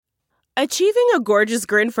Achieving a gorgeous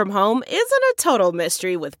grin from home isn't a total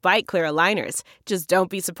mystery with Byte Clear aligners. Just don't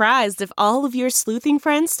be surprised if all of your sleuthing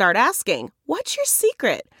friends start asking, "What's your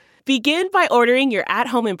secret?" Begin by ordering your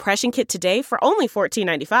at-home impression kit today for only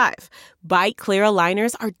 $14.95. Byte Clear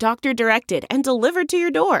aligners are doctor-directed and delivered to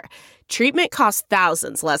your door. Treatment costs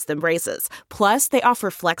thousands less than braces. Plus, they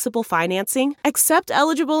offer flexible financing, accept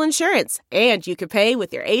eligible insurance, and you can pay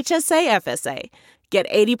with your HSA FSA. Get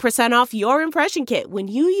 80% off your impression kit when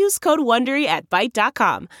you use code WONDERY at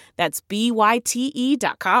Byte.com. That's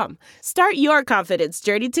BYTE.com. Start your confidence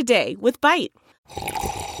journey today with Byte.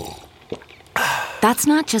 That's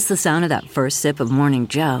not just the sound of that first sip of Morning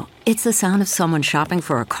Joe. It's the sound of someone shopping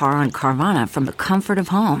for a car on Carvana from the comfort of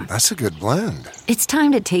home. That's a good blend. It's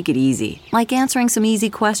time to take it easy, like answering some easy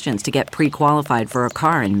questions to get pre-qualified for a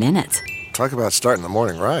car in minutes. Talk about starting the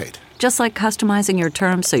morning right. Just like customizing your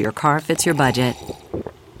terms so your car fits your budget.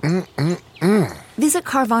 Visit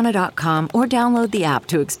Carvana.com or download the app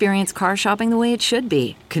to experience car shopping the way it should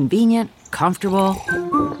be. Convenient, comfortable.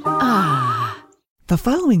 Ah. The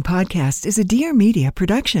following podcast is a Dear Media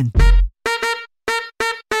production.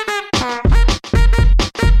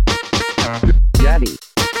 Gabby.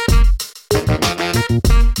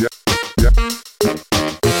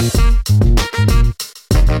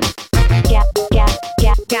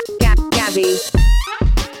 Gabby.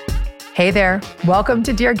 Hey there. Welcome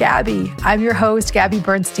to Dear Gabby. I'm your host, Gabby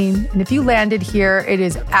Bernstein. And if you landed here, it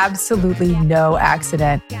is absolutely no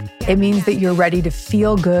accident. It means that you're ready to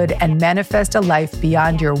feel good and manifest a life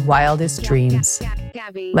beyond your wildest dreams.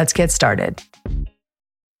 Let's get started.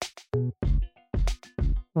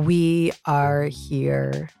 We are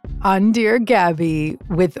here on Dear Gabby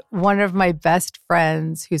with one of my best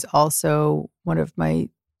friends who's also one of my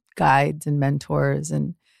guides and mentors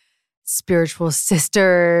and spiritual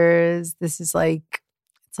sisters. This is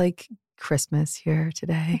it's like Christmas here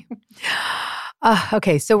today.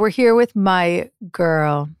 Okay, so we're here with my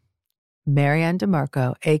girl, Marianne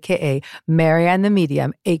DeMarco, a.k.a. Marianne the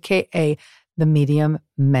Medium, a.k.a. the Medium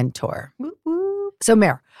Mentor. So,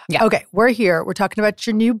 Mar, Yeah. Okay, we're here. We're talking about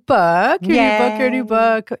your new book, your new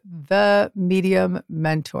book, The Medium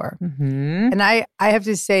Mentor. Mm-hmm. And I have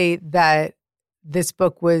to say that this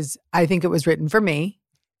book I think it was written for me.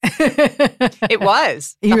 It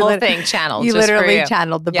was. The whole thing channeled. You just for literally you.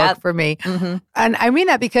 channeled the book for me. Mm-hmm. And I mean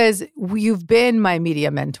that because you've been my media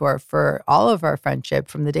mentor for all of our friendship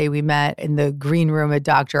from the day we met in the green room at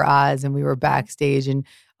Dr. Oz and we were backstage and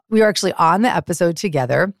we were actually on the episode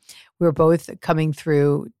together. We were both coming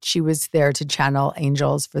through. She was there to channel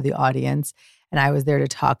angels for the audience and I was there to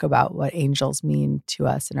talk about what angels mean to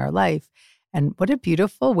us in our life. And what a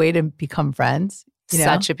beautiful way to become friends. You know?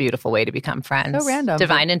 Such a beautiful way to become friends. So random.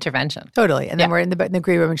 Divine intervention. Totally. And then we're in the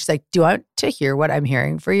green room and she's like, "Do you want to hear what I'm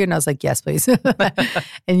hearing for you?" And I was like, "Yes, please."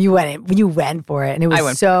 And you went for it. And it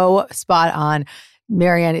was so spot on.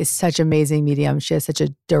 Marianne is such an amazing medium. She has such a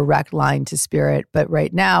direct line to spirit. But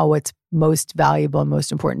right now, what's most valuable and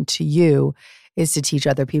most important to you is to teach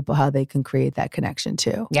other people how they can create that connection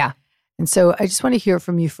too. Yeah. And so I just want to hear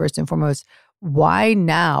from you first and foremost. Why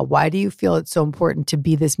now? Why do you feel it's so important to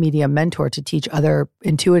be this medium mentor to teach other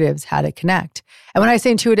intuitives how to connect? And when I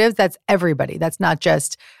say intuitives, that's everybody. That's not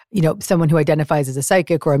just, someone who identifies as a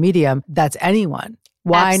psychic or a medium. That's anyone.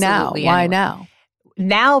 Why Absolutely now? Why anyone. now?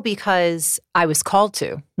 Now because I was called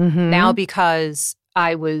to. Mm-hmm. Now because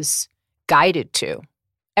I was guided to.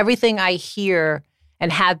 Everything I hear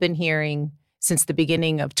and have been hearing since the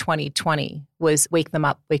beginning of 2020 was wake them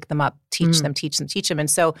up, teach them, teach them, teach them. And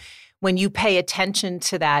so when you pay attention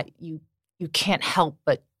to that, you can't help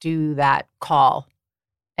but do that call.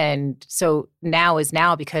 And so now is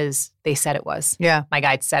now because they said it was. Yeah. My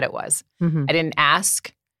guide said it was. Mm-hmm. I didn't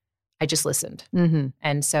ask. I just listened. Mm-hmm.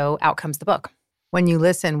 And so out comes the book. When you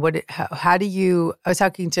listen, how do you, I was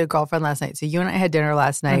talking to a girlfriend last night. So you and I had dinner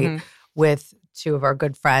last night with two of our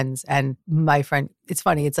good friends and my friend. It's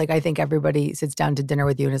funny. It's like, I think everybody sits down to dinner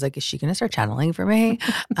with you and is like, is she going to start channeling for me?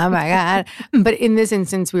 Oh my God. But in this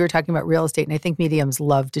instance, we were talking about real estate and I think mediums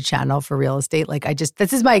love to channel for real estate.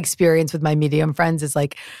 This is my experience with my medium friends is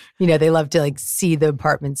like, they love to see the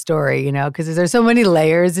apartment story, because there's so many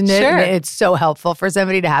layers in it. Sure. And it's so helpful for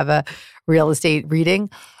somebody to have a real estate reading.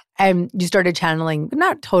 And you started channeling,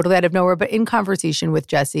 not totally out of nowhere, but in conversation with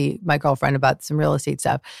Jessie, my girlfriend, about some real estate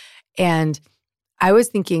stuff. And I was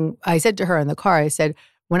thinking, I said to her in the car, I said,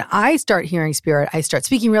 when I start hearing spirit, I start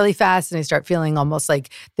speaking really fast and I start feeling almost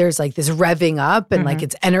like there's this revving up and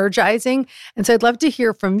it's energizing. And so I'd love to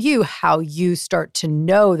hear from you how you start to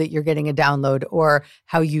know that you're getting a download or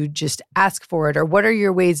how you just ask for it or what are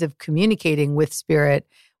your ways of communicating with spirit?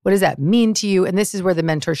 What does that mean to you? And this is where the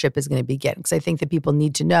mentorship is going to begin because I think that people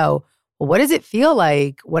need to know well, what does it feel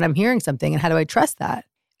like when I'm hearing something and how do I trust that?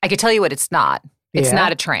 I can tell you what it's not. It's Yeah.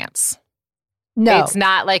 not a trance. No. It's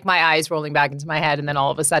not like my eyes rolling back into my head and then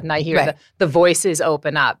all of a sudden I hear the voices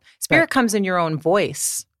open up. Spirit comes in your own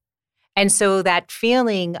voice. And so that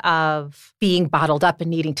feeling of being bottled up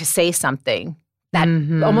and needing to say something, that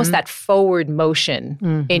almost that forward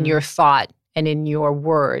motion in your thought and in your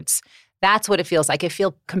words, that's what it feels like. I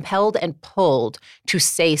feel compelled and pulled to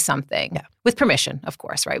say something with permission, of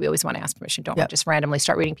course, right? We always want to ask permission. Don't just randomly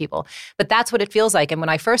start reading people. But that's what it feels like. And when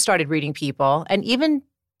I first started reading people, and even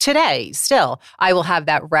today, still, I will have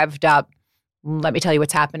that revved up. Let me tell you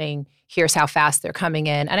what's happening. Here's how fast they're coming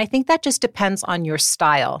in. And I think that just depends on your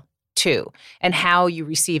style too, and how you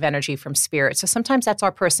receive energy from spirit. So sometimes that's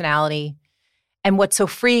our personality. And what's so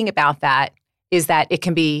freeing about that is that it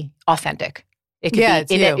can be authentic. It can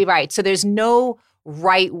be right. So there's no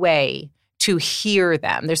right way to hear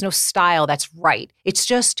them. There's no style that's right. It's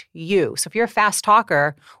just you. So if you're a fast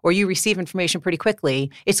talker or you receive information pretty quickly,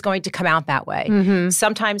 it's going to come out that way.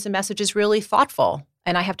 Sometimes the message is really thoughtful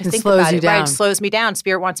and I have to think about it. Right? It slows me down.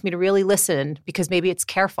 Spirit wants me to really listen because maybe it's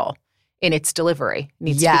careful in its delivery. It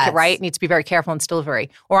needs to be right. It needs to be very careful in its delivery.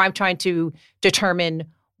 Or I'm trying to determine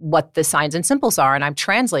what the signs and symbols are and I'm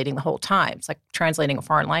translating the whole time. It's like translating a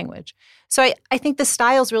foreign language. So I think the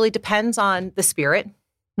styles really depends on the spirit,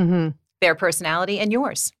 their personality, and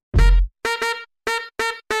yours.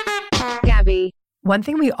 Gabby. One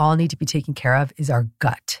thing we all need to be taking care of is our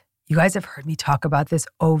gut. You guys have heard me talk about this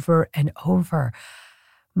over and over.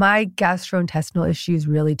 My gastrointestinal issues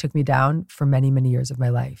really took me down for many, many years of my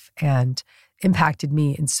life and impacted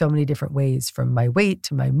me in so many different ways, from my weight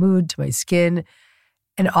to my mood to my skin.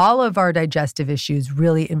 And all of our digestive issues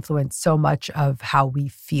really influence so much of how we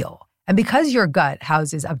feel. And because your gut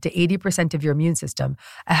houses up to 80% of your immune system,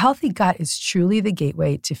 a healthy gut is truly the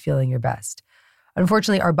gateway to feeling your best.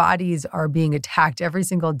 Unfortunately, our bodies are being attacked every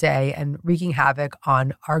single day and wreaking havoc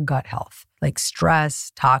on our gut health, like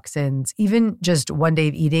stress, toxins, even just one day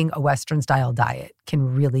of eating a Western-style diet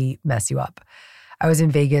can really mess you up. I was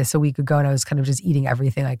in Vegas a week ago and I was kind of just eating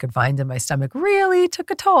everything I could find and my stomach really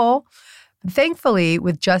took a toll. Thankfully,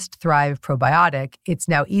 with Just Thrive Probiotic, it's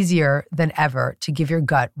now easier than ever to give your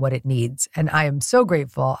gut what it needs. And I am so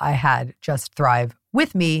grateful I had Just Thrive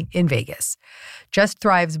with me in Vegas. Just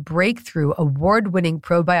Thrive's breakthrough award-winning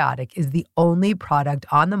probiotic is the only product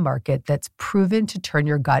on the market that's proven to turn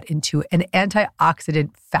your gut into an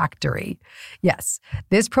antioxidant factory. Yes,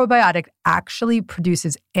 this probiotic actually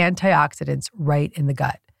produces antioxidants right in the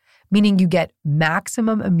gut, meaning you get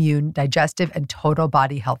maximum immune, digestive, and total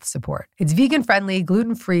body health support. It's vegan-friendly,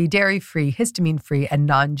 gluten-free, dairy-free, histamine-free, and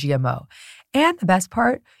non-GMO. And the best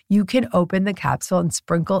part, you can open the capsule and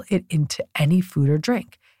sprinkle it into any food or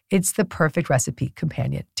drink. It's the perfect recipe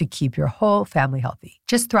companion to keep your whole family healthy.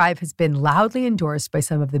 Just Thrive has been loudly endorsed by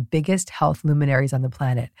some of the biggest health luminaries on the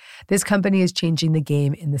planet. This company is changing the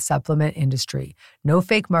game in the supplement industry. No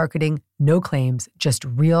fake marketing, no claims, just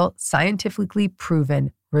real, scientifically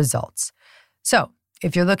proven results. So,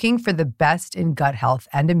 if you're looking for the best in gut health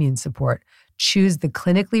and immune support, choose the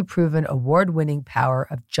clinically proven award-winning power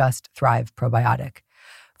of Just Thrive Probiotic.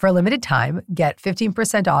 For a limited time, get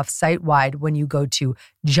 15% off site-wide when you go to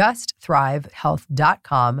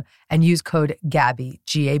justthrivehealth.com and use code GABBY,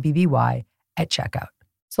 G-A-B-B-Y, at checkout.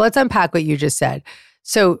 So let's unpack what you just said.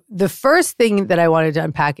 So the first thing that I wanted to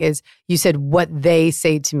unpack is you said what they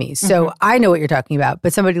say to me. So I know what you're talking about,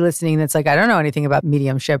 but somebody listening that's like, I don't know anything about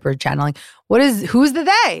mediumship or channeling. Who's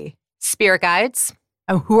the they? Spirit guides.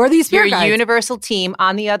 And who are these spirit guides? Your universal team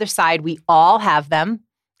on the other side. We all have them.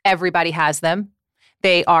 Everybody has them.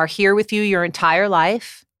 They are here with you your entire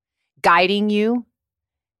life, guiding you,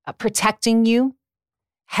 protecting you,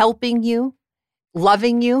 helping you,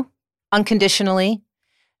 loving you unconditionally.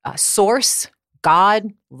 Source,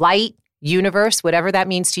 God, light, universe, whatever that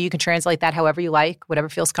means to you. You can translate that however you like, whatever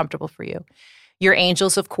feels comfortable for you. Your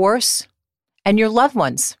angels, of course, and your loved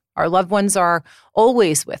ones. Our loved ones are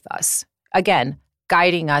always with us. Again,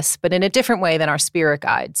 guiding us, but in a different way than our spirit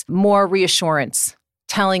guides. More reassurance,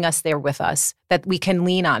 telling us they're with us, that we can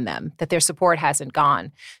lean on them, that their support hasn't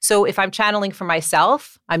gone. So if I'm channeling for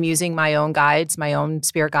myself, I'm using my own guides, my own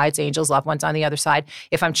spirit guides, angels, loved ones on the other side.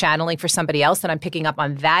 If I'm channeling for somebody else, then I'm picking up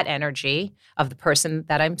on that energy of the person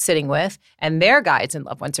that I'm sitting with, and their guides and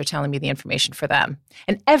loved ones are telling me the information for them.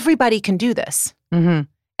 And everybody can do this.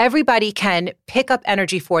 Everybody can pick up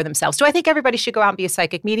energy for themselves. Do I think everybody should go out and be a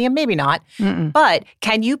psychic medium? Maybe not. But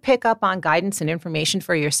can you pick up on guidance and information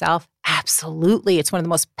for yourself? Absolutely. It's one of the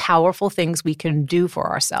most powerful things we can do for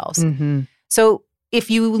ourselves. So if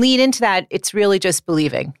you lean into that, it's really just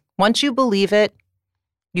believing. Once you believe it,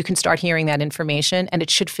 you can start hearing that information, and it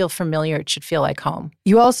should feel familiar. It should feel like home.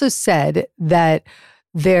 You also said that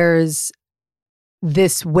there's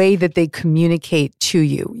this way that they communicate to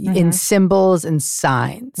you in symbols and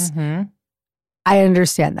signs. I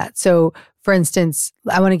understand that. So, for instance,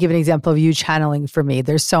 I want to give an example of you channeling for me.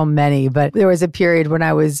 There's so many, but there was a period when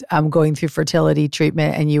I was going through fertility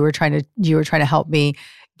treatment, and you were trying to help me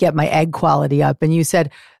get my egg quality up, and you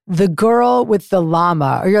said, the girl with the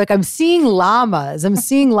llama, or you're like, I'm seeing llamas.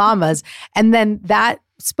 And then that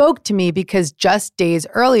spoke to me because just days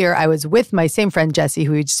earlier, I was with my same friend, Jessie,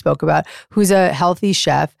 who we just spoke about, who's a healthy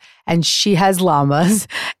chef, and she has llamas.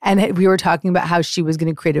 And we were talking about how she was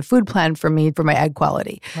going to create a food plan for me for my egg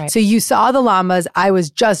quality. Right. So you saw the llamas. I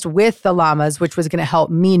was just with the llamas, which was going to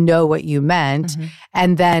help me know what you meant.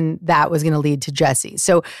 And then that was going to lead to Jessie.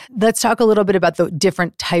 So let's talk a little bit about the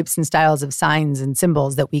different types and styles of signs and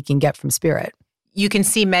symbols that we can get from spirit. You can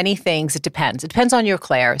see many things. It depends. It depends on your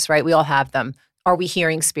clairs, right? We all have them. Are we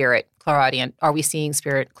hearing spirit, clairaudient? Are we seeing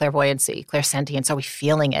spirit, clairvoyancy, clairsentience? Are we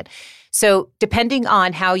feeling it? So depending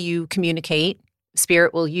on how you communicate,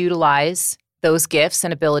 spirit will utilize those gifts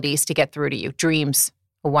and abilities to get through to you. Dreams,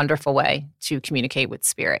 a wonderful way to communicate with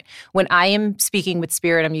spirit. When I am speaking with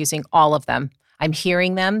spirit, I'm using all of them. I'm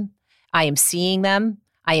hearing them. I am seeing them.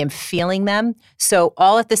 I am feeling them. So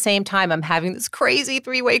all at the same time, I'm having this crazy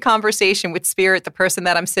three-way conversation with spirit, the person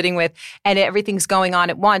that I'm sitting with, and everything's going on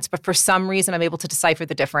at once. But for some reason, I'm able to decipher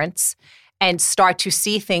the difference and start to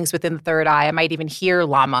see things within the third eye. I might even hear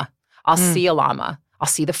llama. I'll see a llama. I'll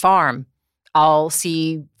see the farm. I'll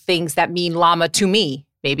see things that mean llama to me.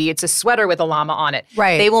 Maybe it's a sweater with a llama on it.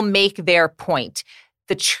 Right. They will make their point.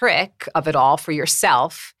 The trick of it all for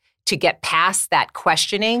yourself to get past that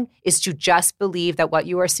questioning is to just believe that what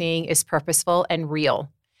you are seeing is purposeful and real.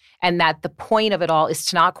 And that the point of it all is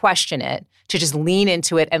to not question it, to just lean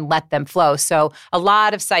into it and let them flow. So a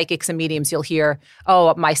lot of psychics and mediums, you'll hear,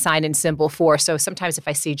 oh, my sign and symbol for. So sometimes if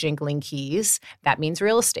I see jingling keys, that means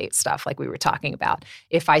real estate stuff like we were talking about.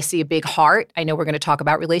 If I see a big heart, I know we're going to talk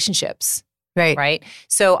about relationships. Right.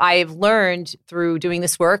 So I've learned through doing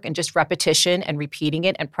this work and just repetition and repeating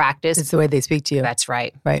it and practice. It's the way they speak to you. That's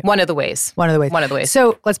right. Right. One of the ways.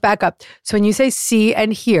 So let's back up. So when you say see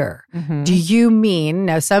and hear, do you mean,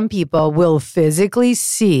 now some people will physically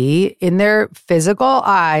see in their physical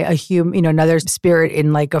eye a human, another spirit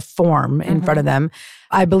in like a form in front of them.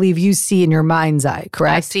 I believe you see in your mind's eye,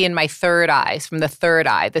 correct? I see in my third eye, from the third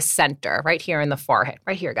eye, the center, right here in the forehead.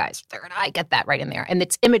 Right here, guys. Third eye, get that right in there. And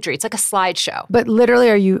it's imagery. It's like a slideshow. But literally,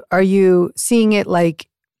 are you seeing it like,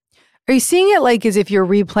 as if you're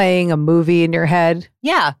replaying a movie in your head?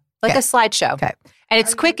 Yeah, like a slideshow. Okay. And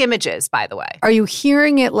it's quick images, by the way. Are you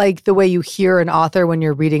hearing it like the way you hear an author when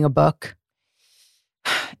you're reading a book?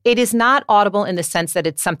 It is not audible in the sense that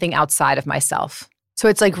it's something outside of myself. So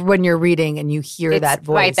it's like when you're reading and you hear that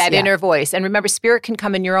voice. Right, that inner voice. And remember, spirit can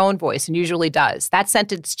come in your own voice and usually does. That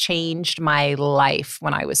sentence changed my life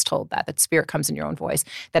when I was told that spirit comes in your own voice,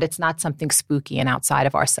 that it's not something spooky and outside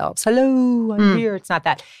of ourselves. Hello, I'm here. It's not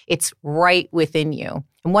that. It's right within you.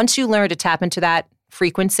 And once you learn to tap into that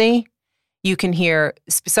frequency, you can hear,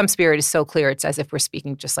 some spirit is so clear, it's as if we're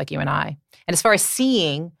speaking just like you and I. And as far as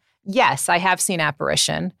seeing, yes, I have seen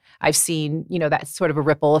apparition. I've seen, that sort of a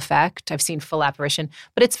ripple effect. I've seen full apparition,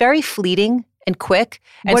 but it's very fleeting and quick.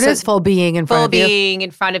 And what is full being in front of you? Full being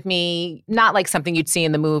in front of me, not like something you'd see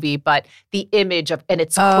in the movie, but the image of, and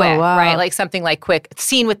it's quick, wow. right? Like something like quick,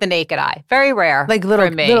 seen with the naked eye. Very rare. Like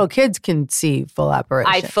little kids can see full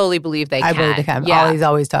apparition. I fully believe they can. I believe they can. Yeah. He's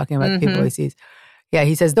always talking about the people he sees. Yeah,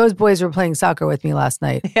 he says, those boys were playing soccer with me last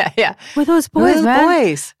night. Yeah. Were those boys, man?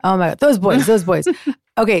 Boys. Oh my God, those boys.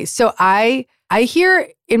 Okay, so I hear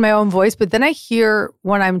in my own voice, but then I hear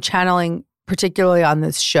when I'm channeling, particularly on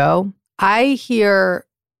this show, I hear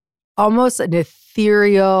almost an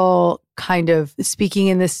ethereal kind of speaking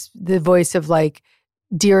in the voice of like,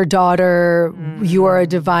 dear daughter, you are a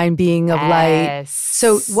divine being of light.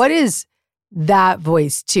 So what is that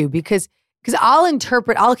voice too? Because I'll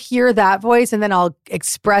hear that voice and then I'll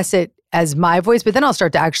express it as my voice, but then I'll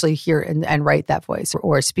start to actually hear and write that voice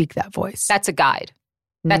or speak that voice. That's a guide.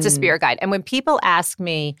 That's a spirit guide. And when people ask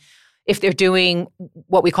me if they're doing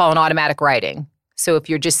what we call an automatic writing, so if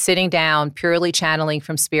you're just sitting down, purely channeling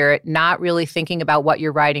from spirit, not really thinking about what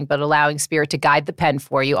you're writing, but allowing spirit to guide the pen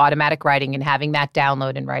for you, automatic writing and having that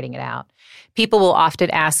download and writing it out, people will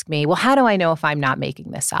often ask me, well, how do I know if I'm not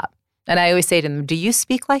making this up? And I always say to them, do you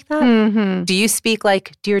speak like that? Mm-hmm. Do you speak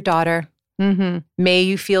like, dear daughter, may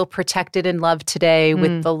you feel protected and loved today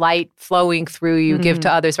with the light flowing through you, give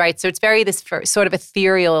to others, right? So it's very this sort of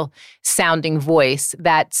ethereal sounding voice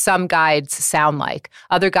that some guides sound like.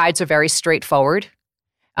 Other guides are very straightforward.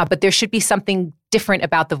 But there should be something different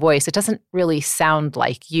about the voice. It doesn't really sound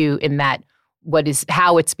like you in that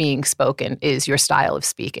how it's being spoken is your style of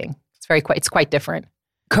speaking. It's quite different.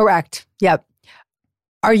 Correct. Yep.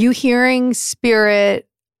 Are you hearing spirit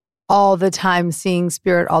all the time, seeing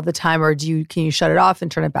spirit all the time, or can you shut it off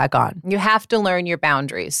and turn it back on? You have to learn your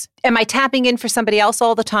boundaries. Am I tapping in for somebody else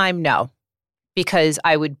all the time? No, because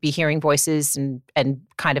I would be hearing voices and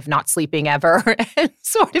kind of not sleeping ever and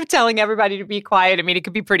sort of telling everybody to be quiet. I mean, it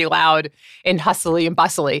could be pretty loud and hustly and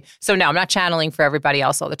bustly. So no, I'm not channeling for everybody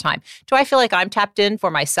else all the time. Do I feel like I'm tapped in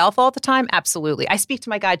for myself all the time? Absolutely. I speak to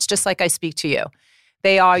my guides just like I speak to you.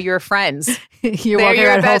 They are your friends. You're walking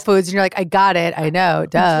around Whole Foods and you're like, I got it. I know.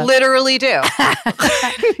 Duh. Literally do. Like,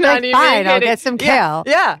 fine, I'll get some kale.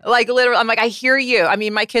 Yeah. Like literally, I'm like, I hear you. I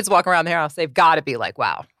mean, my kids walk around the house. They've got to be like,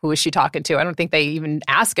 wow, who is she talking to? I don't think they even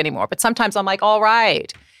ask anymore. But sometimes I'm like, all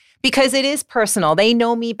right. Because it is personal. They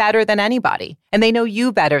know me better than anybody. And they know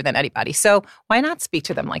you better than anybody. So why not speak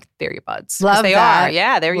to them like they're your buds? Love they that. are.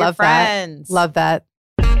 Yeah, they're your friends. Love that.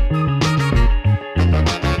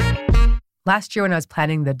 Last year when I was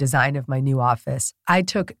planning the design of my new office, I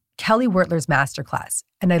took Kelly Wertler's masterclass,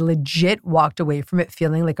 and I legit walked away from it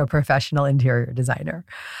feeling like a professional interior designer.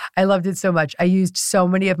 I loved it so much. I used so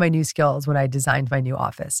many of my new skills when I designed my new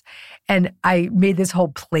office. And I made this whole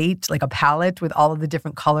plate, like a palette with all of the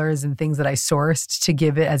different colors and things that I sourced to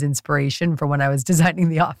give it as inspiration for when I was designing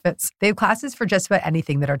the office. They have classes for just about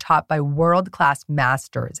anything that are taught by world-class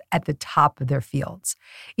masters at the top of their fields.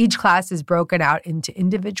 Each class is broken out into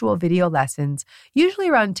individual video lessons, usually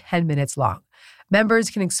around 10 minutes long. Members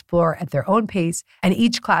can explore at their own pace, and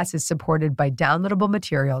each class is supported by downloadable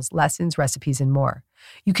materials, lessons, recipes, and more.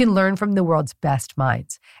 You can learn from the world's best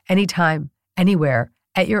minds, anytime, anywhere,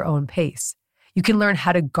 at your own pace. You can learn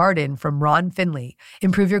how to garden from Ron Finley,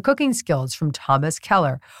 improve your cooking skills from Thomas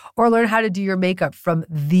Keller, or learn how to do your makeup from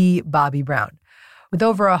the Bobbi Brown. With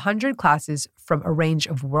over 100 classes from a range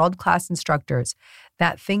of world-class instructors,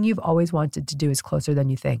 that thing you've always wanted to do is closer than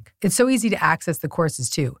you think. It's so easy to access the courses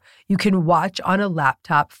too. You can watch on a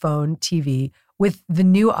laptop, phone, TV. With the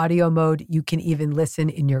new audio mode, you can even listen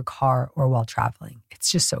in your car or while traveling. It's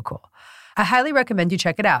just so cool. I highly recommend you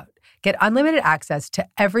check it out. Get unlimited access to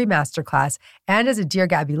every masterclass, and as a Dear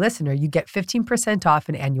Gabby listener, you get 15% off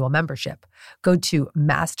an annual membership. Go to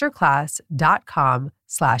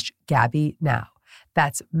masterclass.com/Gabby now.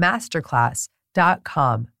 That's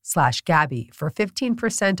masterclass.com/Gabby for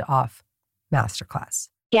 15% off Masterclass.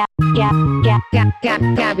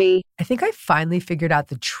 Gabby. I think I finally figured out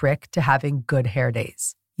the trick to having good hair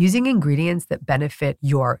days, using ingredients that benefit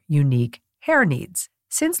your unique hair needs.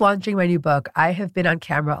 Since launching my new book, I have been on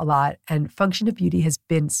camera a lot, and Function of Beauty has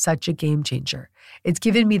been such a game changer. It's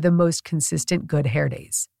given me the most consistent good hair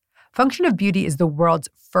days. Function of Beauty is the world's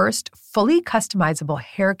first fully customizable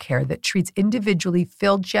hair care that treats individually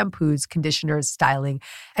filled shampoos, conditioners, styling,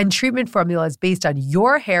 and treatment formulas based on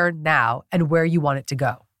your hair now and where you want it to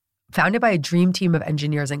go. Founded by a dream team of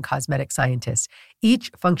engineers and cosmetic scientists, each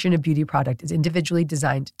Function of Beauty product is individually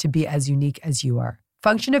designed to be as unique as you are.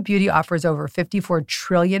 Function of Beauty offers over 54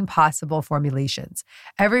 trillion possible formulations.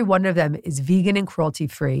 Every one of them is vegan and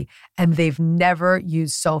cruelty-free, and they've never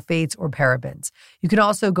used sulfates or parabens. You can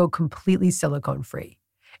also go completely silicone-free.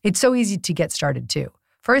 It's so easy to get started, too.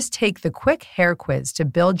 First, take the quick hair quiz to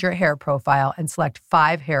build your hair profile and select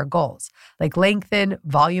 5 hair goals, like lengthen,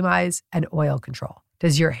 volumize, and oil control.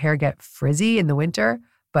 Does your hair get frizzy in the winter,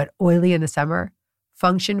 but oily in the summer?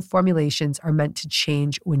 Function formulations are meant to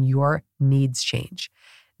change when your needs change.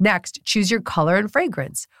 Next, choose your color and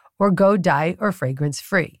fragrance, or go dye or fragrance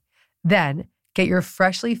free. Then, get your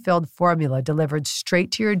freshly filled formula delivered straight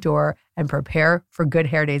to your door and prepare for good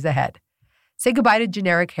hair days ahead. Say goodbye to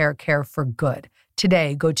generic hair care for good.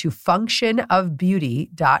 Today, go to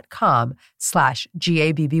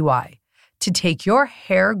functionofbeauty.com/GABBY to take your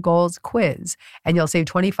hair goals quiz, and you'll save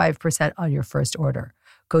 25% on your first order.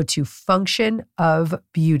 Go to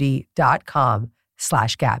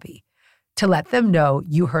functionofbeauty.com/Gabby to let them know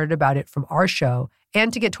you heard about it from our show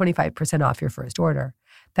and to get 25% off your first order.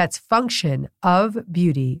 That's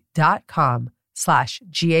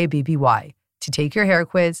functionofbeauty.com/GABBY to take your hair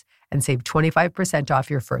quiz and save 25% off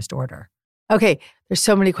your first order. Okay, there's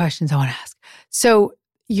so many questions I want to ask. So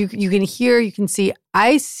you can hear, you can see,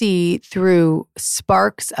 I see through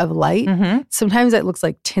sparks of light. Mm-hmm. Sometimes it looks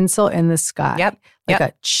like tinsel in the sky. Yep. Like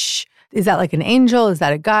a shh. Is that like an angel? Is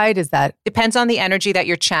that a guide? Is that? Depends on the energy that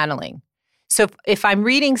you're channeling. So if I'm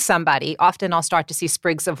reading somebody, often I'll start to see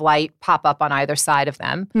sprigs of light pop up on either side of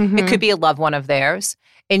them. Mm-hmm. It could be a loved one of theirs.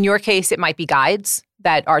 In your case, it might be guides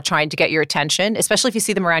that are trying to get your attention, especially if you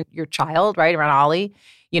see them around your child, right? Around Ollie.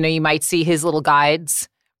 You know, you might see his little guides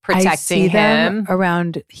protecting I see him. them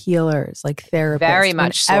around healers, like therapists. Very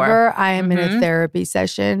much so. Whenever I am in a therapy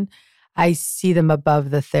session, I see them above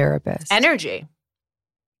the therapist. Energy.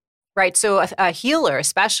 Right. So a healer,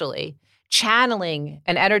 especially, channeling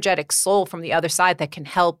an energetic soul from the other side that can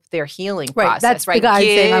help their healing process. That's right. the guy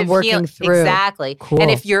saying I'm working through. Exactly. Cool. And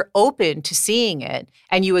if you're open to seeing it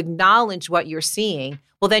and you acknowledge what you're seeing,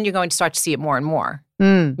 well, then you're going to start to see it more and more.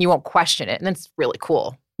 You won't question it. And then it's really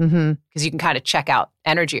cool because you can kind of check out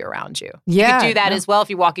energy around you. Yeah, you could do that as well if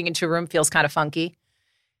you're walking into a room, feels kind of funky,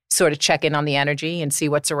 sort of check in on the energy and see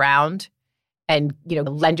what's around. And,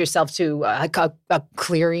 lend yourself to a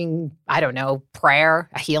clearing, prayer,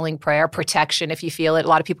 a healing prayer, protection if you feel it. A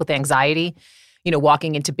lot of people with anxiety,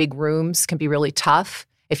 walking into big rooms can be really tough.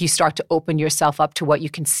 If you start to open yourself up to what you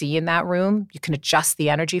can see in that room, you can adjust the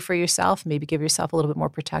energy for yourself, maybe give yourself a little bit more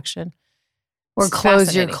protection. Or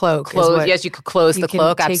close your cloak. Yes, you could close the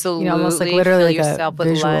cloak. Absolutely. Almost like literally Fill like yourself a with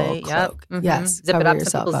visual light. cloak. Yep. Yes. Zip it up.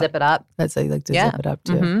 Some people zip it up. That's I like to zip it up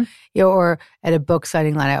too. Or at a book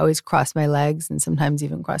signing line, I always cross my legs and sometimes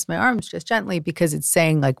even cross my arms just gently because it's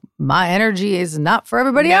saying like my energy is not for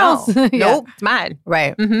everybody else. Nope, it's mine.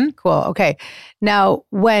 Right. Cool. Okay. Now,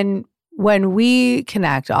 when we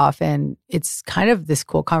connect often, it's kind of this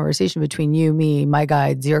cool conversation between you, me, my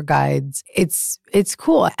guides, your guides. It's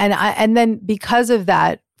cool. And then because of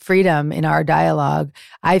that freedom in our dialogue,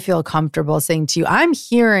 I feel comfortable saying to you, I'm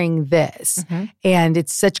hearing this. And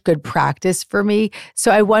it's such good practice for me.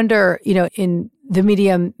 So I wonder, in the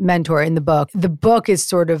Medium Mentor in the book is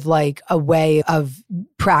sort of like a way of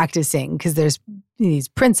practicing because there's these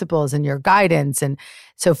principles and your guidance. And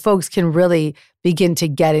so folks can really begin to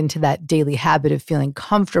get into that daily habit of feeling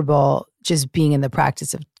comfortable just being in the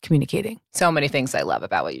practice of communicating. So many things I love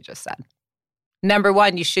about what you just said. Number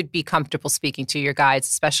one, you should be comfortable speaking to your guides,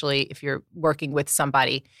 especially if you're working with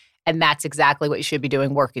somebody. And that's exactly what you should be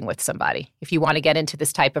doing, working with somebody. If you want to get into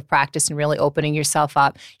this type of practice and really opening yourself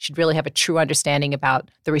up, you should really have a true understanding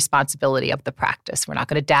about the responsibility of the practice. We're not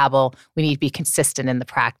going to dabble. We need to be consistent in the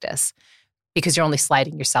practice because you're only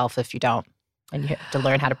slighting yourself if you don't. And you have to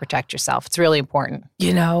learn how to protect yourself. It's really important.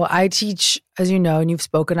 I teach, as you know, and you've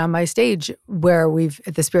spoken on my stage, where we've,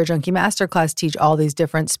 at the Spirit Junkie Masterclass, teach all these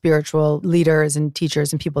different spiritual leaders and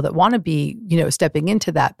teachers and people that want to be, stepping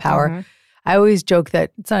into that power. I always joke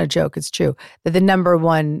that, it's not a joke, it's true, that the number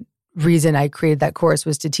one reason I created that course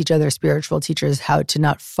was to teach other spiritual teachers how to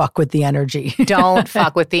not fuck with the energy. Don't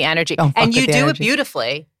fuck with the energy. And you do it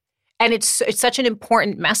beautifully. And it's such an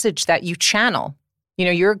important message that you channel.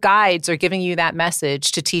 Your guides are giving you that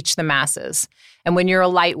message to teach the masses. And when you're a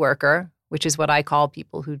light worker, which is what I call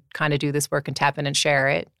people who kind of do this work and tap in and share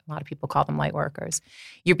it, a lot of people call them light workers,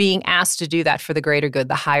 you're being asked to do that for the greater good,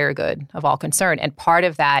 the higher good of all concerned. And part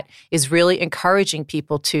of that is really encouraging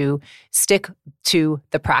people to stick to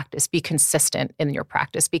the practice, be consistent in your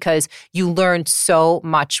practice, because you learn so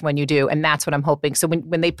much when you do. And that's what I'm hoping. So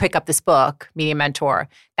when they pick up this book, Medium Mentor,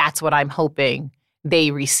 that's what I'm hoping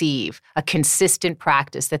they receive, a consistent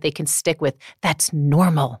practice that they can stick with. That's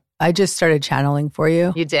normal. I just started channeling for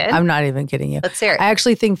you. You did? I'm not even kidding you. Let's hear it. I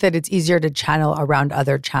actually think that it's easier to channel around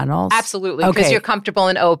other channels. Absolutely, because you're comfortable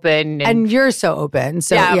and open. And you're so open.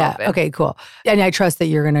 So I'm open. Okay, cool. And I trust that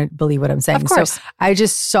you're going to believe what I'm saying. Of course. So I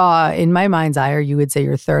just saw in my mind's eye, or you would say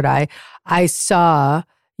your third eye, I saw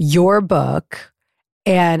your book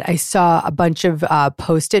and I saw a bunch of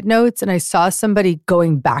Post-it notes and I saw somebody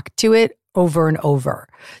going back to it over and over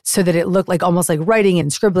so that it looked like almost like writing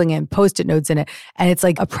and scribbling and Post-it notes in it. And it's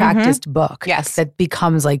like a practiced book. Yes. That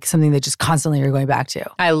becomes like something that just constantly you're going back to.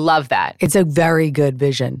 I love that. It's a very good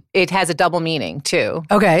vision. It has a double meaning too.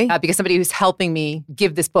 Okay. Because somebody who's helping me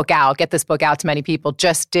get this book out to many people,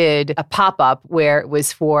 just did a pop-up where it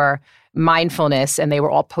was for mindfulness and they were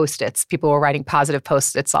all Post-its. People were writing positive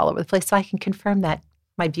Post-its all over the place. So I can confirm that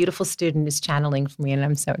my beautiful student is channeling for me and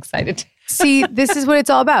I'm so excited. See, this is what it's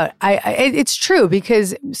all about. It's true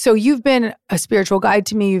because so you've been a spiritual guide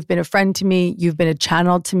to me, you've been a friend to me, you've been a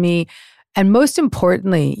channel to me, and most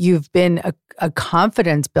importantly, you've been a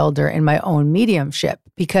confidence builder in my own mediumship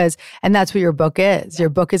and that's what your book is. Your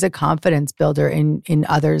book is a confidence builder in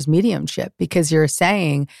others' mediumship because you're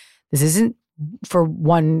saying this isn't for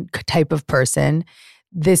one type of person.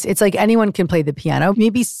 It's like anyone can play the piano.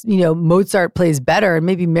 Maybe, Mozart plays better and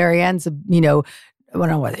maybe Marianne's, I don't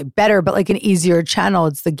know whether better, but like an easier channel.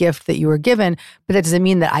 It's the gift that you were given. But that doesn't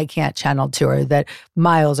mean that I can't channel to her, that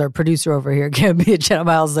Miles, our producer over here, can't be a channel.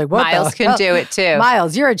 Miles is like, what Miles can do it too.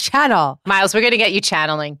 Miles, you're a channel. Miles, we're going to get you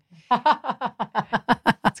channeling.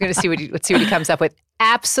 Let's see what he comes up with.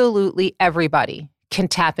 Absolutely everybody can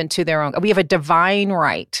tap into their own. We have a divine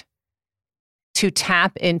right to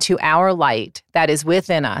tap into our light that is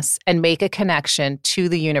within us and make a connection to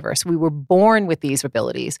the universe. We were born with these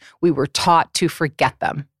abilities. We were taught to forget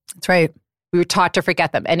them. That's right. We were taught to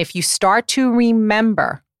forget them. And if you start to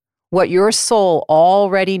remember what your soul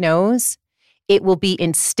already knows, it will be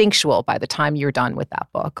instinctual by the time you're done with that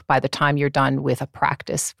book, by the time you're done with a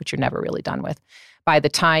practice, which you're never really done with. By the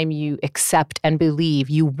time you accept and believe,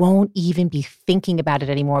 you won't even be thinking about it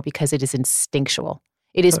anymore because it is instinctual.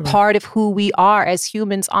 It is part of who we are as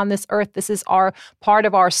humans on this earth. This is our part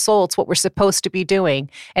of our soul. It's what we're supposed to be doing.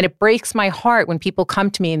 And it breaks my heart when people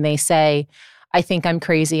come to me and they say, I think I'm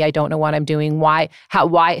crazy. I don't know what I'm doing.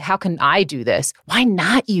 How can I do this? Why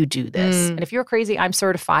not you do this? And if you're crazy, I'm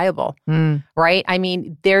certifiable, right? I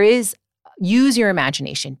mean, use your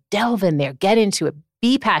imagination, delve in there, get into it,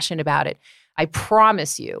 be passionate about it. I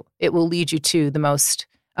promise you, it will lead you to the most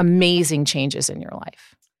amazing changes in your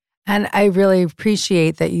life. And I really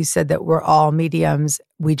appreciate that you said that we're all mediums.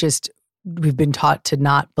 We've been taught to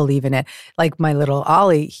not believe in it. Like my little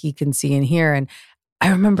Ollie, he can see and hear. And I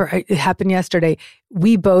remember it happened yesterday.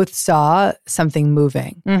 We both saw something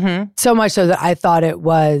moving. So much so that I thought it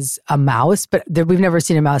was a mouse, but we've never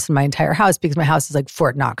seen a mouse in my entire house because my house is like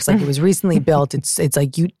Fort Knox. Like it was recently built. It's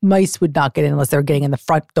like mice would not get in unless they were getting in the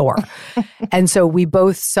front door. And so we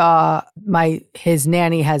both saw his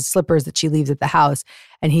nanny has slippers that she leaves at the house.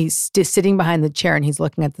 And he's sitting behind the chair and he's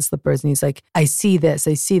looking at the slippers and he's like, I see this,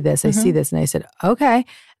 I see this, I see this. And I said, okay. And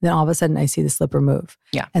then all of a sudden I see the slipper move.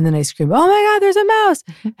 Yeah. And then I scream, oh my God, there's a mouse.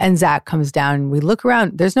 And Zach comes down and we look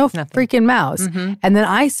around. There's no freaking mouse. And then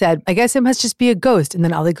I said, I guess it must just be a ghost. And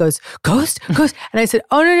then Ollie goes, ghost? And I said,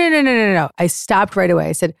 oh, no. I stopped right away.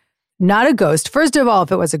 I said, not a ghost. First of all,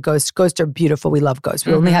 if it was a ghost, ghosts are beautiful. We love ghosts.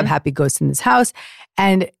 We only have happy ghosts in this house.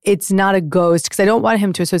 And it's not a ghost because I don't want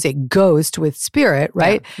him to associate ghost with spirit,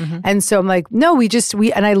 right? Yeah. And so I'm like, no,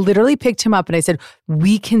 and I literally picked him up and I said,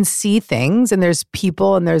 we can see things and there's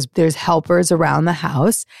people and there's helpers around the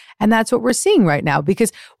house. And that's what we're seeing right now.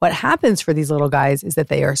 Because what happens for these little guys is that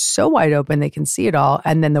they are so wide open, they can see it all.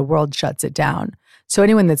 And then the world shuts it down. So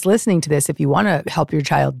anyone that's listening to this, if you want to help your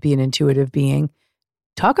child be an intuitive being,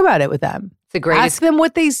 talk about it with them. Ask them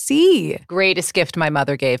what they see. Greatest gift my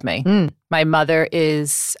mother gave me. My mother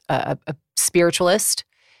is a spiritualist.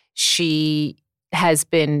 She has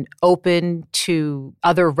been open to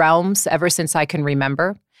other realms ever since I can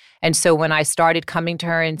remember. And so when I started coming to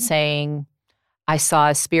her and saying, I saw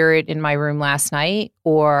a spirit in my room last night,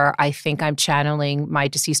 or I think I'm channeling my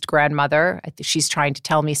deceased grandmother, she's trying to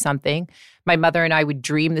tell me something. My mother and I would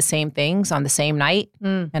dream the same things on the same night.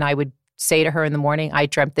 And I would say to her in the morning, I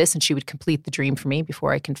dreamt this, and she would complete the dream for me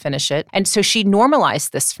before I can finish it. And so she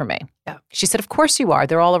normalized this for me. Yeah. She said, of course you are.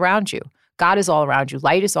 They're all around you. God is all around you.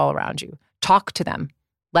 Light is all around you. Talk to them.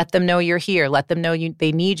 Let them know you're here. Let them know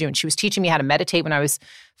they need you. And she was teaching me how to meditate when I was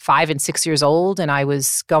 5 and 6 years old. And I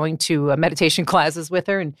was going to meditation classes with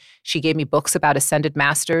her. And she gave me books about ascended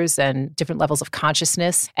masters and different levels of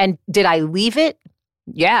consciousness. And did I leave it?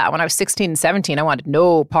 Yeah. When I was 16 and 17, I wanted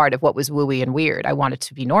no part of what was wooey and weird. I wanted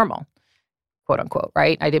to be normal, quote unquote,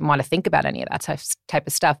 right? I didn't want to think about any of that type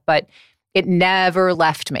of stuff. But it never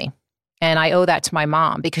left me. And I owe that to my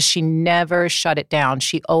mom because she never shut it down.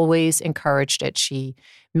 She always encouraged it. She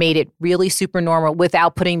made it really super normal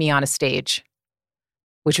without putting me on a stage,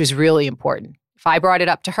 which was really important. If I brought it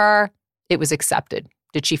up to her, it was accepted.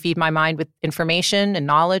 Did she feed my mind with information and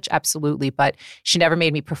knowledge? Absolutely. But she never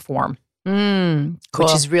made me perform, cool.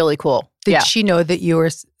 which is really cool. Did she know that you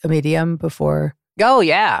were a medium before? Oh,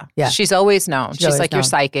 yeah. She's always known. She's like, you're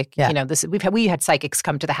psychic. Yeah. You know, we had psychics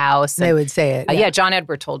come to the house. And, they would say it. Yeah, John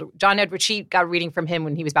Edward told her. John Edward, she got a reading from him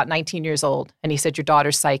when he was about 19 years old. And he said, your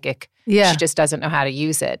daughter's psychic. Yeah. She just doesn't know how to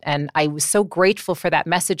use it. And I was so grateful for that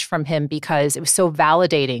message from him because it was so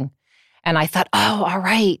validating. And I thought, oh, all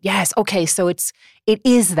right. Yes. Okay. So it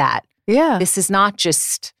is that. Yeah. This is not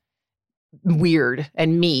just weird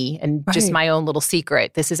and me and just my own little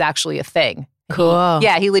secret. This is actually a thing. Cool.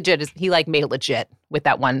 He made it legit with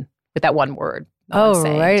that one word. Oh,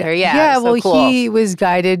 right. Yeah. So well, cool. He was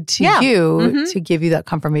guided to you to give you that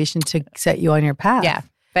confirmation to set you on your path. Yeah.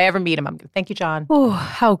 If I ever meet him, I'm going to thank you, John. Oh,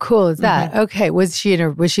 how cool is that? Okay. Was she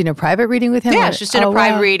in a private reading with him? Yeah, she was in a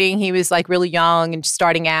private reading. He was like really young and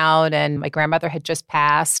starting out, and my grandmother had just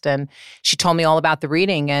passed, and she told me all about the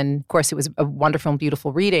reading. And of course, it was a wonderful and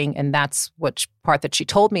beautiful reading, and that's what part that she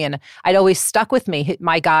told me. And I'd always stuck with me.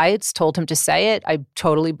 My guides told him to say it. I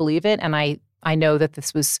totally believe it, and I know that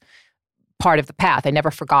this was part of the path. I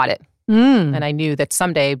never forgot it, and I knew that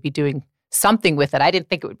someday I'd be doing something with it. I didn't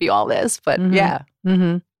think it would be all this, but yeah.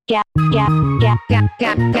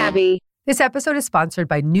 Gabby. This episode is sponsored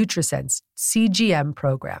by Nutrisense CGM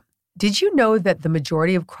program. Did you know that the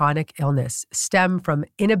majority of chronic illness stem from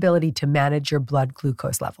inability to manage your blood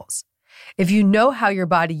glucose levels? If you know how your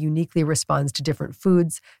body uniquely responds to different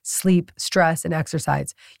foods, sleep, stress, and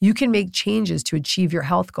exercise, you can make changes to achieve your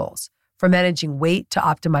health goals, from managing weight to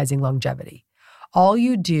optimizing longevity. All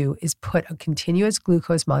you do is put a continuous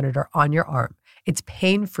glucose monitor on your arm. It's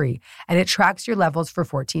pain-free, and it tracks your levels for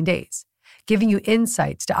 14 days, giving you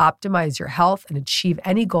insights to optimize your health and achieve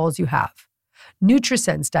any goals you have.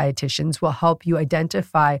 NutriSense dietitians will help you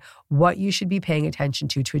identify what you should be paying attention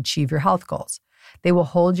to achieve your health goals. They will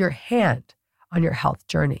hold your hand on your health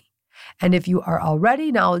journey. And if you are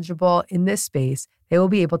already knowledgeable in this space, they will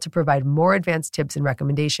be able to provide more advanced tips and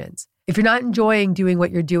recommendations. If you're not enjoying doing what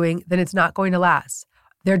you're doing, then it's not going to last.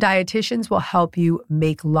 Their dietitians will help you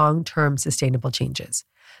make long-term sustainable changes.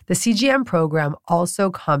 The CGM program also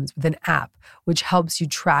comes with an app which helps you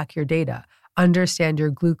track your data, understand your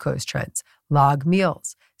glucose trends, log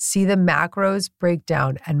meals, see the macros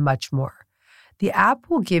breakdown, and much more. The app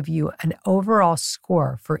will give you an overall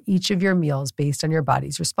score for each of your meals based on your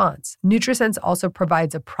body's response. NutriSense also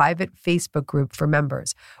provides a private Facebook group for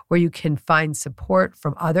members where you can find support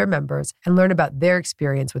from other members and learn about their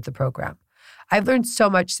experience with the program. I've learned so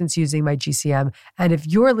much since using my GCM, and if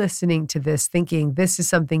you're listening to this thinking this is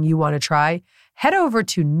something you want to try, head over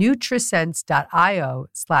to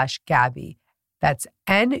nutrisense.io/Gabby. That's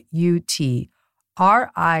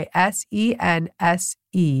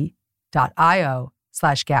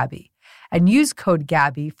nutrisense.io/Gabby, and use code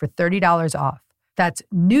Gabby for $30 off. That's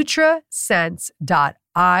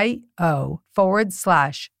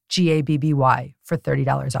nutrisense.io/GABBY for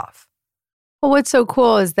 $30 off. Well, what's so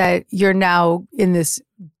cool is that you're now in this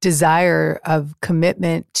desire of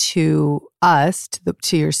commitment to us,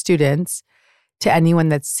 to your students, to anyone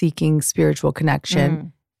that's seeking spiritual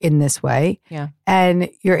connection in this way. Yeah. And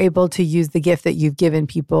you're able to use the gift that you've given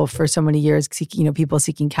people for so many years, people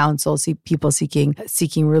seeking counsel, people seeking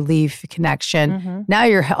relief, connection. Mm-hmm. Now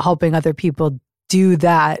you're helping other people do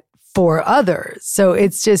that for others. So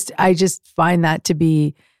I just find that to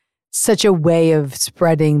be such a way of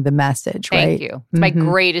spreading the message, right? Thank you. It's my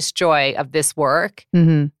greatest joy of this work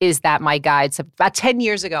is that my guides about 10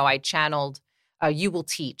 years ago, I channeled You Will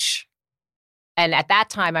Teach. And at that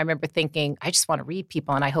time, I remember thinking, I just want to read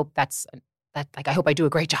people. And I hope I hope I do a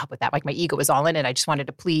great job with that. Like my ego was all in it. I just wanted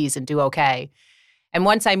to please and do okay. And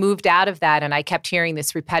once I moved out of that and I kept hearing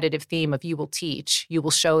this repetitive theme of you will teach, you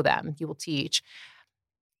will show them, you will teach.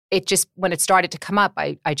 It just, when it started to come up,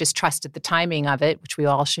 I just trusted the timing of it, which we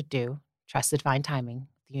all should do. Trust the divine timing,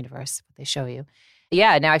 the universe, what they show you.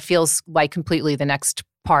 Yeah, now it feels like completely the next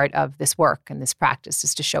part of this work and this practice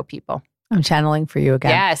is to show people. I'm channeling for you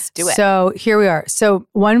again. Yes, do it. So here we are. So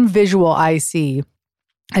one visual I see,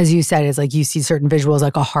 as you said, is like you see certain visuals,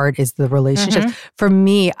 like a heart is the relationship. For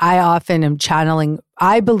me, I often am channeling.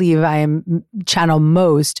 I believe I am channel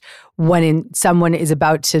most when someone is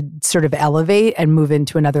about to sort of elevate and move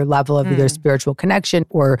into another level of either spiritual connection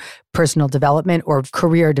or personal development or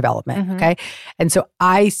career development. Okay. And so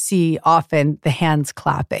I see often the hands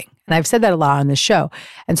clapping. And I've said that a lot on the show.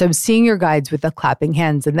 And so I'm seeing your guides with the clapping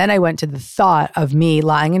hands. And then I went to the thought of me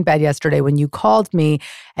lying in bed yesterday when you called me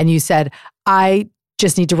and you said, I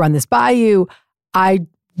just need to run this by you. I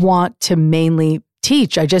want to mainly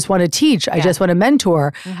teach. I just want to teach. I just want to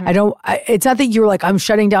mentor. It's not that you were like, I'm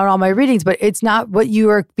shutting down all my readings, but it's not what you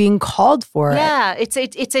are being called for. Yeah, it's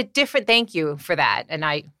a different, thank you for that. And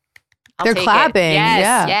I'll they're take clapping. It. Yes,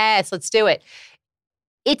 yeah. yes, let's do it.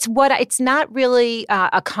 It's not really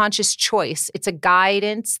a conscious choice. It's a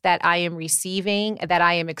guidance that I am receiving, that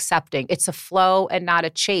I am accepting. It's a flow and not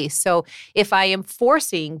a chase. So if I am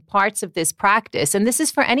forcing parts of this practice, and this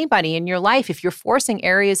is for anybody in your life, if you're forcing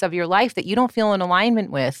areas of your life that you don't feel in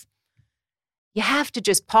alignment with, you have to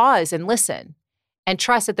just pause and listen and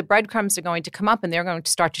trust that the breadcrumbs are going to come up and they're going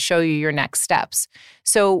to start to show you your next steps.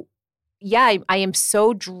 So yeah, I am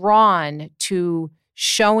so drawn to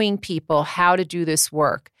showing people how to do this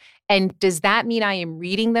work. And does that mean I am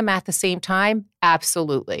reading them at the same time?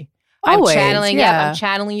 Absolutely. Always, I'm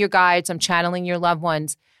channeling your guides, I'm channeling your loved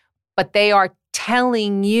ones, but they are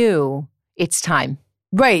telling you it's time.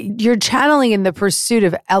 Right. You're channeling in the pursuit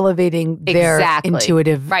of elevating their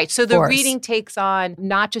intuitive Right. So the force. reading takes on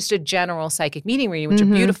not just a general psychic meeting reading, which are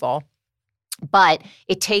beautiful, but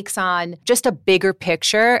it takes on just a bigger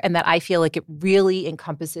picture, and that I feel like it really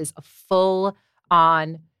encompasses a full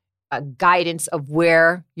on guidance of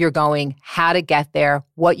where you're going, how to get there,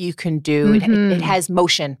 what you can do. It has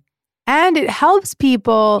motion. And it helps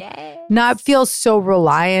people not feel so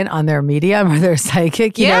reliant on their medium or their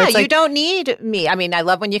psychic. You know, it's like, you don't need me. I mean, I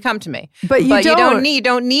love when you come to me. But you don't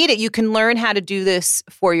need it. You can learn how to do this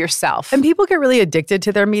for yourself. And people get really addicted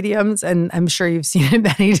to their mediums. And I'm sure you've seen it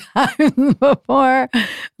many times before.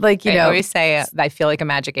 Like, you know. I always say I feel like a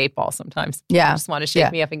magic 8-ball sometimes. Yeah. You just want to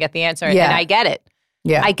shake me up and get the answer. Yeah. And I get it.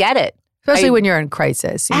 Yeah. I get it. Especially when you're in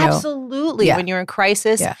crisis. You know? Absolutely. Yeah. When you're in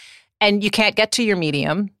crisis and you can't get to your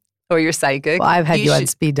medium or your psychic. Well, I've had you on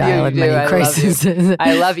speed dial in many crises.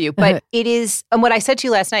 I love you. But it is, and what I said to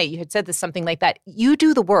you last night, you had said this, something like that. You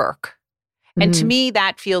do the work. And to me,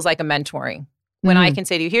 that feels like a mentoring. When I can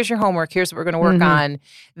say to you, here's your homework, here's what we're going to work on.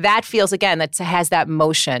 That feels, again, that has that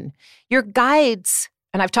motion. Your guides,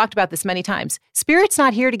 and I've talked about this many times, Spirit's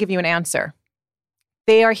not here to give you an answer.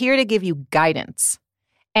 They are here to give you guidance.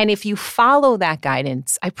 And if you follow that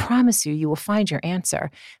guidance, I promise you, you will find your answer.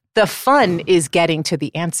 The fun is getting to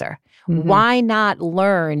the answer. Why not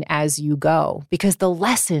learn as you go? Because the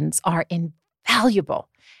lessons are invaluable.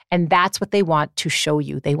 And that's what they want to show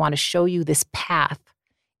you. They want to show you this path.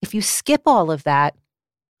 If you skip all of that,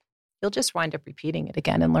 you'll just wind up repeating it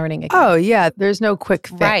again and learning again. Oh, yeah. There's no quick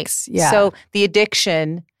fix. Right. Yeah. So the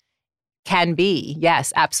addiction can be,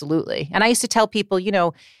 yes, absolutely. And I used to tell people, you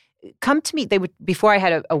know, come to me. They would, before I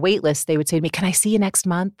had a wait list, they would say to me, can I see you next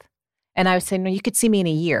month? And I would say, no, you could see me in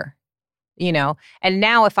a year, you know? And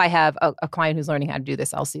now if I have a client who's learning how to do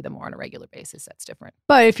this, I'll see them more on a regular basis. That's different.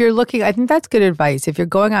 But if you're looking, I think that's good advice. If you're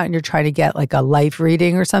going out and you're trying to get like a life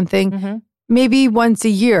reading or something, maybe once a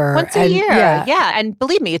year. Once a year. Yeah. And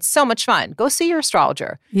believe me, it's so much fun. Go see your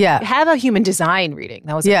astrologer. Yeah. Have a human design reading.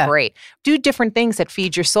 That was great. Do different things that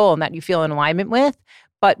feed your soul and that you feel in alignment with,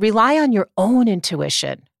 but rely on your own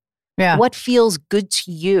intuition. Yeah. What feels good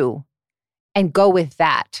to you and go with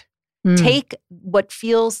that. Take what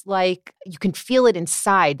feels like you can feel it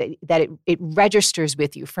inside, that it registers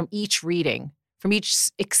with you from each reading, from each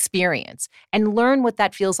experience, and learn what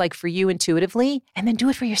that feels like for you intuitively, and then do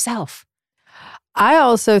it for yourself. I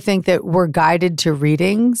also think that we're guided to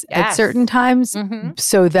readings at certain times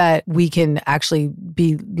so that we can actually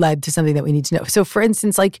be led to something that we need to know. So for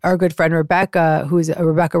instance, like our good friend Rebecca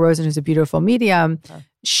Rosen, who's a beautiful medium,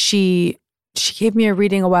 she gave me a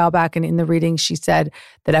reading a while back, and in the reading she said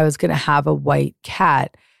that I was going to have a white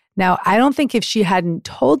cat. Now, I don't think if she hadn't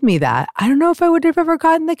told me that, I don't know if I would have ever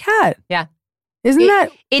gotten the cat. Yeah. Isn't that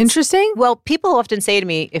interesting? Well, people often say to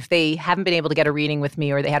me, if they haven't been able to get a reading with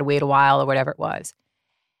me or they had to wait a while or whatever it was,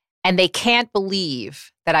 and they can't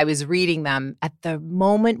believe that I was reading them at the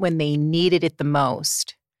moment when they needed it the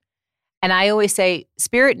most. And I always say,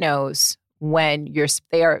 Spirit knows when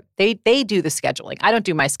they do the scheduling. I don't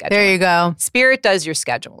do my scheduling. There you go. Spirit does your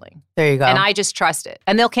scheduling. There you go. And I just trust it.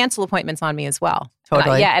 And they'll cancel appointments on me as well.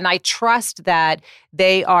 Totally. And I trust that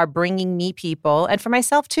they are bringing me people, and for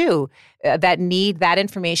myself too, that need that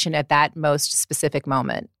information at that most specific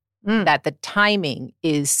moment. That the timing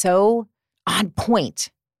is so on point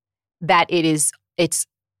that it's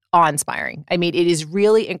awe-inspiring. I mean, it is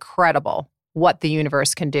really incredible what the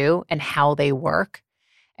universe can do and how they work.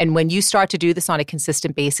 And when you start to do this on a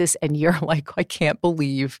consistent basis and you're like, I can't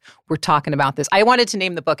believe we're talking about this. I wanted to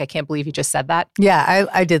name the book, I Can't Believe You Just Said That. Yeah,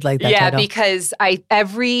 I did like that title. Yeah, because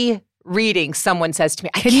every reading someone says to me,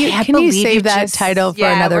 Can you save that title for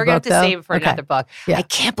another book, we're going to though? save it for Okay. another book. Yeah. I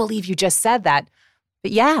can't believe you just said that.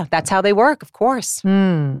 But yeah, that's how they work, of course.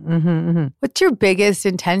 What's your biggest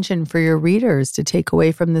intention for your readers to take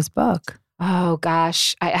away from this book? Oh,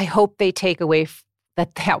 gosh. I hope they take away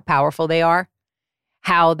how powerful they are,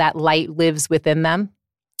 how that light lives within them,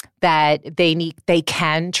 that they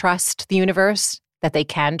can trust the universe, that they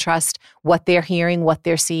can trust what they're hearing, what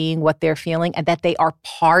they're seeing, what they're feeling, and that they are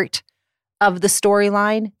part of the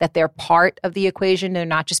storyline, that they're part of the equation. They're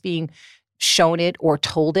not just being shown it or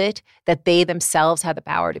told it, that they themselves have the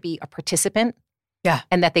power to be a participant. Yeah.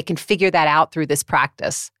 And that they can figure that out through this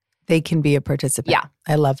practice. They can be a participant. Yeah.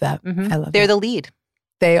 I love that. I love They're that. the lead.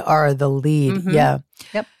 They are the lead. Yeah.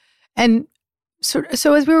 Yep. And so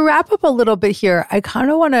as we wrap up a little bit here, I kind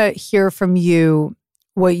of want to hear from you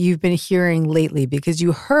what you've been hearing lately, because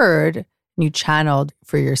you heard and you channeled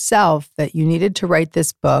for yourself that you needed to write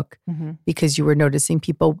this book because you were noticing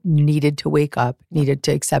people needed to wake up, needed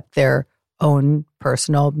to accept their own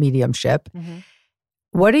personal mediumship.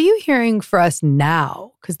 What are you hearing for us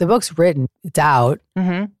now? Because the book's written, it's out.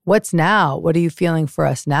 What's now? What are you feeling for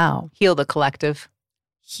us now? Heal the collective.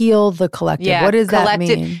 Heal the collective. Yeah, what does that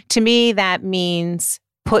collective. mean? To me, that means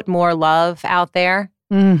put more love out there.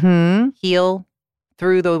 Heal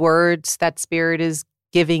through the words that Spirit is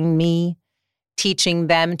giving me, teaching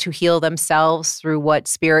them to heal themselves through what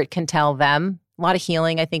Spirit can tell them, A lot of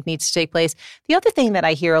healing, I think, needs to take place. The other thing that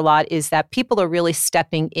I hear a lot is that people are really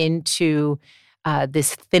stepping into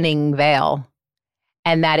this thinning veil,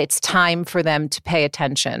 and that it's time for them to pay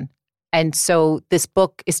attention. And so this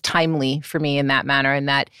book is timely for me in that manner, and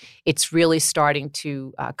that it's really starting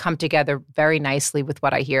to come together very nicely with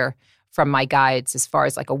what I hear from my guides as far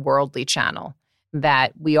as like a worldly channel,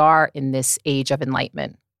 that we are in this age of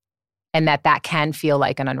enlightenment, and that can feel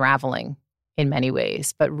like an unraveling in many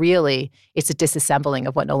ways. But really, it's a disassembling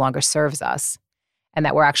of what no longer serves us, and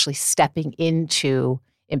that we're actually stepping into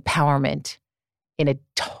empowerment in a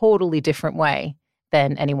totally different way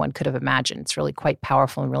than anyone could have imagined. It's really quite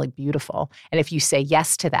powerful and really beautiful. And if you say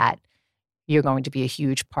yes to that, you're going to be a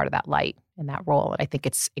huge part of that light in that role. And I think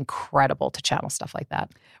it's incredible to channel stuff like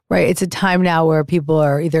that. Right. It's a time now where people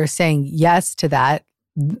are either saying yes to that.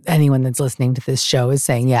 Anyone that's listening to this show is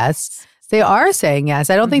saying yes. They are saying yes.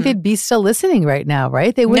 I don't think they'd be still listening right now,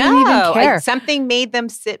 right? They wouldn't even care. Something made them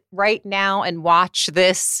sit right now and watch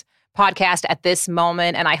this podcast at this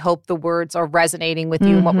moment. And I hope the words are resonating with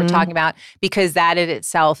you and what we're talking about, because that in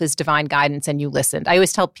itself is divine guidance, and you listened. I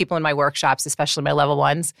always tell people in my workshops, especially my level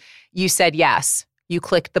ones, you said yes. You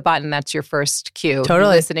clicked the button. That's your first cue. Totally.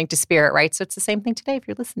 You're listening to spirit, right? So it's the same thing today. If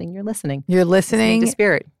you're listening, you're listening. You're listening to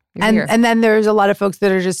spirit. You're and then there's a lot of folks that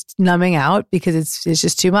are just numbing out because it's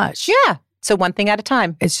just too much. Yeah. So one thing at a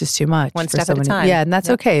time. It's just too much. One step at a time. Yeah, and that's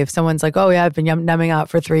okay. If someone's like, oh yeah, I've been numbing out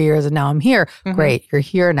for 3 years and now I'm here. Great. You're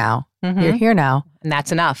here now. You're here now. And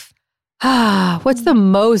that's enough. What's the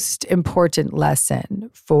most important lesson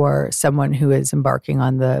for someone who is embarking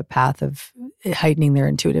on the path of heightening their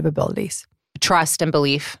intuitive abilities? Trust and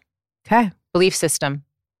belief. Okay. Belief system.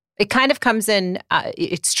 It kind of comes in,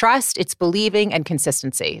 it's trust, it's believing, and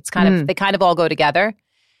consistency. It's kind of, they kind of all go together.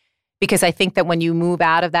 Because I think that when you move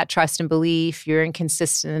out of that trust and belief, you're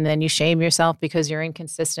inconsistent, and then you shame yourself because you're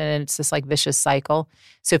inconsistent, and it's this like vicious cycle.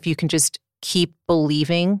 So if you can just keep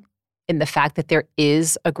believing in the fact that there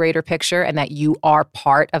is a greater picture and that you are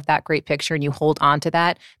part of that great picture, and you hold on to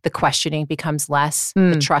that, the questioning becomes less,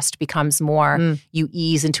 the trust becomes more. You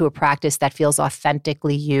ease into a practice that feels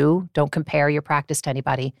authentically you. Don't compare your practice to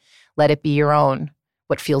anybody. Let it be your own,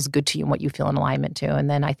 what feels good to you and what you feel in alignment to. And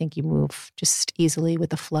then I think you move just easily with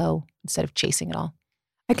the flow instead of chasing it all.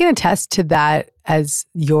 I can attest to that as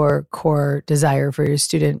your core desire for your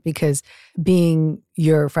student, because being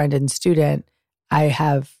your friend and student, I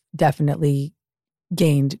have definitely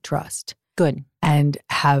gained trust. Good. And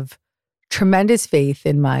have tremendous faith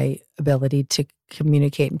in my ability to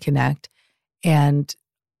communicate and connect and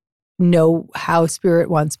know how spirit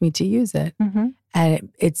wants me to use it.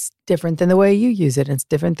 And it's different than the way you use it. It's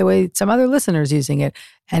different the way some other listeners using it.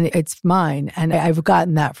 And it's mine. And I've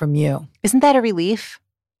gotten that from you. Isn't that a relief?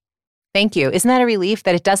 Thank you. Isn't that a relief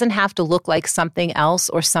that it doesn't have to look like something else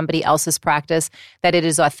or somebody else's practice, that it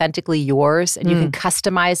is authentically yours and you can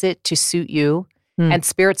customize it to suit you? And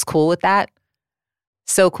spirit's cool with that.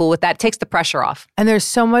 So cool with that. It takes the pressure off. And there's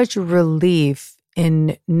so much relief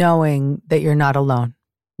in knowing that you're not alone.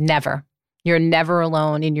 Never. You're never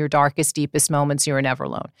alone. In your darkest, deepest moments, you are never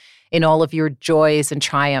alone. In all of your joys and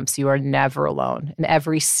triumphs, you are never alone. In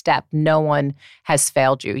every step, no one has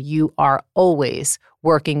failed you. You are always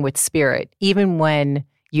working with spirit, even when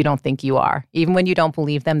you don't think you are. Even when you don't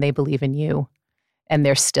believe them, they believe in you. And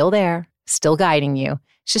they're still there, still guiding you.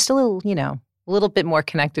 It's just a little, a little bit more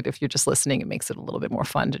connected if you're just listening. It makes it a little bit more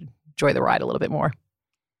fun to enjoy the ride a little bit more.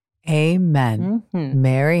 Amen.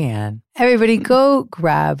 Marianne. Everybody go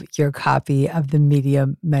grab your copy of The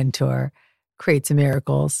Medium Mentor, Creates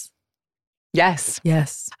Miracles. Yes.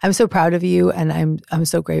 Yes. I'm so proud of you, and I'm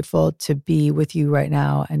so grateful to be with you right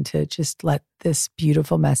now and to just let this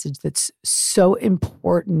beautiful message that's so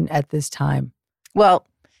important at this time. Well,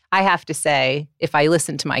 I have to say, if I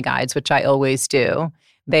listen to my guides, which I always do,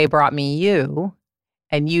 they brought me you.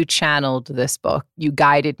 And you channeled this book. You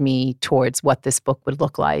guided me towards what this book would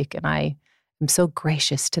look like. And I am so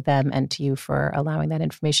gracious to them and to you for allowing that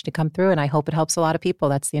information to come through. And I hope it helps a lot of people.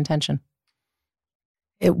 That's the intention.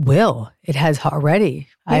 It will. It has already.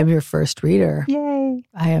 Yeah. I am your first reader. Yay.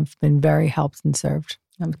 I have been very helped and served.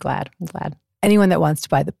 I'm glad. Anyone that wants to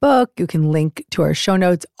buy the book, you can link to our show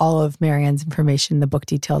notes. All of Marianne's information, the book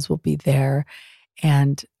details will be there.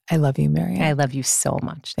 And I love you, Marianne. I love you so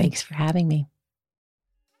much. Thanks for having me.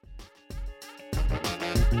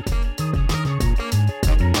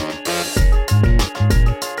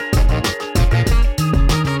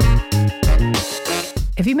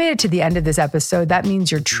 If you made it to the end of this episode, that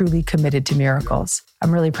means you're truly committed to miracles.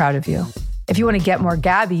 I'm really proud of you. If you want to get more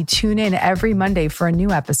Gabby, tune in every Monday for a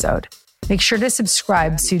new episode. Make sure to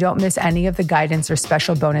subscribe so you don't miss any of the guidance or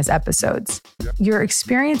special bonus episodes. Your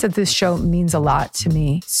experience at this show means a lot to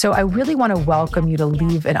me, so I really want to welcome you to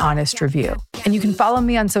leave an honest review. And you can follow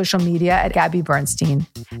me on social media at Gabby Bernstein.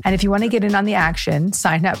 And if you want to get in on the action,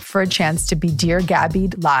 sign up for a chance to be Dear Gabby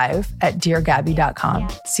live at deargabby.com.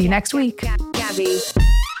 See you next week. Gabby.